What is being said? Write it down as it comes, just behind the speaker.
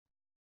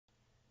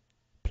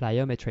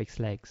Plyometrics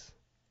Legs.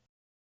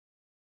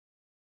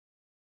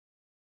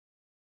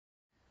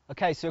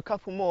 Okay, so a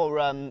couple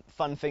more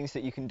fun things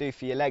that you can do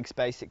for your legs,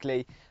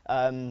 basically.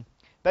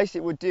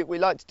 We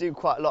like to do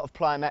quite a lot of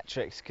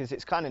plyometrics because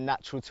it's kind of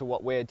natural to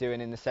what we're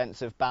doing in the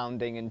sense of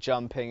bounding and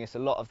jumping. It's a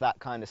lot of that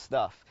kind of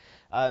stuff.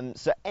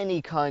 So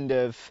any kind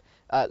of,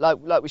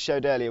 like we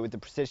showed earlier with the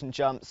precision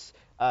jumps,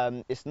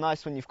 it's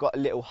nice when you've got a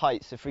little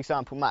height. So for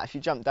example, Matt, if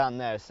you jump down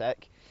there a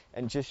sec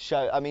and just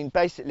show, I mean,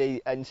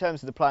 basically, in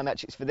terms of the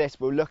plyometrics for this,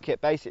 we'll look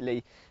at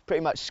basically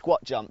pretty much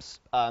squat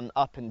jumps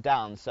up and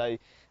down. So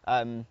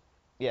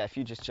yeah, if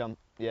you just jump,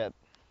 yeah,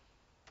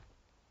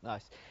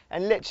 nice.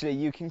 And literally,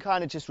 you can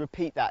kind of just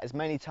repeat that as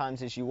many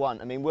times as you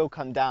want. I mean, we'll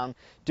come down,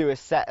 do a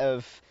set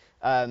of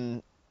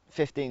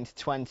 15 to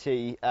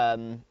 20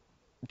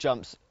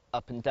 jumps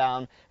up and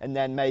down, and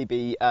then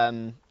maybe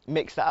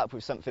mix that up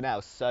with something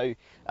else. So,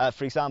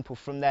 for example,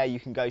 from there you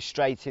can go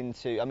straight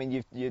into, I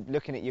mean, you're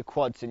looking at your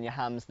quads and your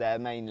hams there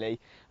mainly,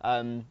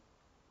 but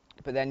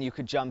then you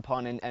could jump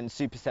on and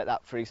superset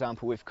that, for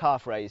example, with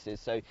calf raises.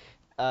 So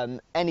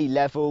any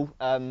level,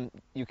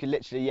 you can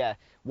literally, yeah,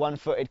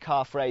 one-footed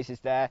calf raises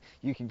there.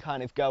 You can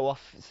kind of go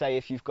off, say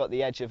if you've got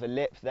the edge of a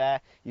lip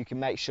there, you can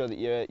make sure that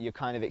you're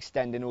kind of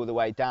extending all the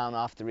way down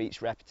after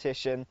each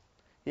repetition.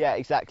 Yeah,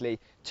 exactly.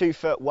 2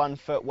 foot, 1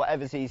 foot,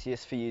 whatever's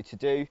easiest for you to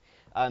do.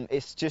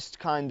 It's just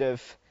kind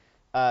of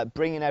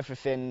bringing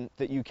everything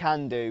that you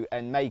can do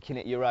and making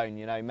it your own,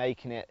 you know,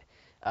 making it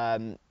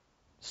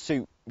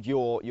suit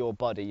your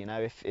body. You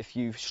know, if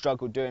you've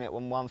struggled doing it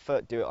on 1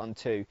 foot, do it on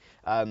 2.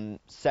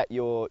 Set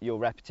your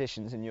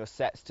repetitions and your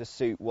sets to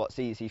suit what's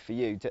easy for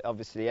you.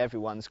 Obviously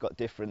everyone's got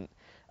different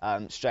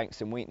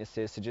strengths and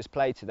weaknesses, so just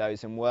play to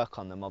those and work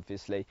on them,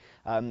 obviously.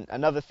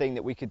 Another thing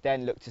that we could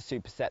then look to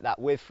superset that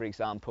with, for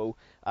example,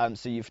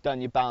 so you've done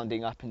your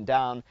bounding up and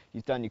down,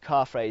 you've done your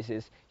calf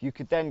raises, you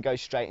could then go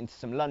straight into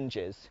some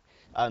lunges.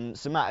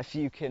 So Matt, if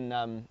you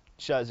can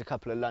show us a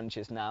couple of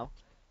lunges now,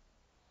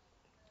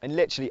 and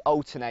literally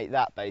alternate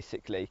that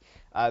basically.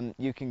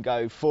 You can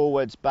go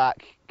forwards,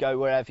 back, go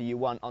wherever you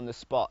want on the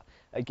spot.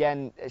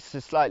 Again, it's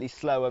a slightly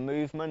slower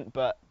movement,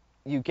 but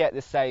you get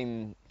the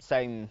same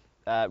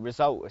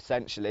result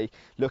essentially.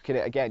 Look at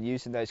it again,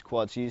 using those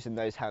quads, using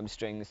those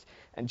hamstrings,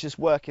 and just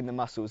working the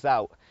muscles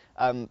out.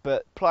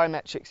 But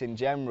plyometrics in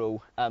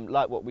general,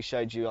 like what we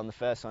showed you on the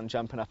first one,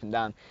 jumping up and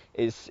down,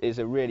 is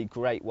a really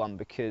great one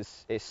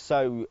because it's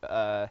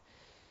so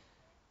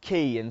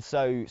key and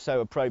so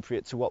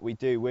appropriate to what we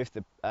do with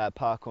the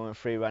parkour and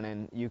free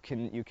running. You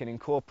can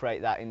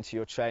incorporate that into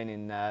your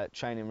training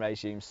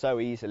regime so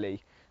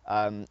easily,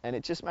 and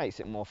it just makes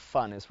it more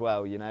fun as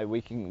well. You know,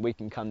 we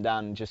can come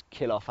down and just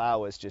kill off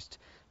hours just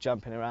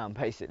jumping around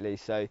basically.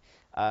 So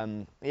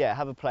yeah,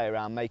 have a play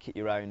around, make it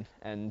your own,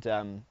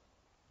 and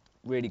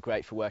really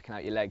great for working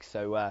out your legs.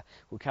 So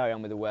we'll carry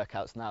on with the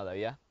workouts now though,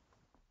 yeah.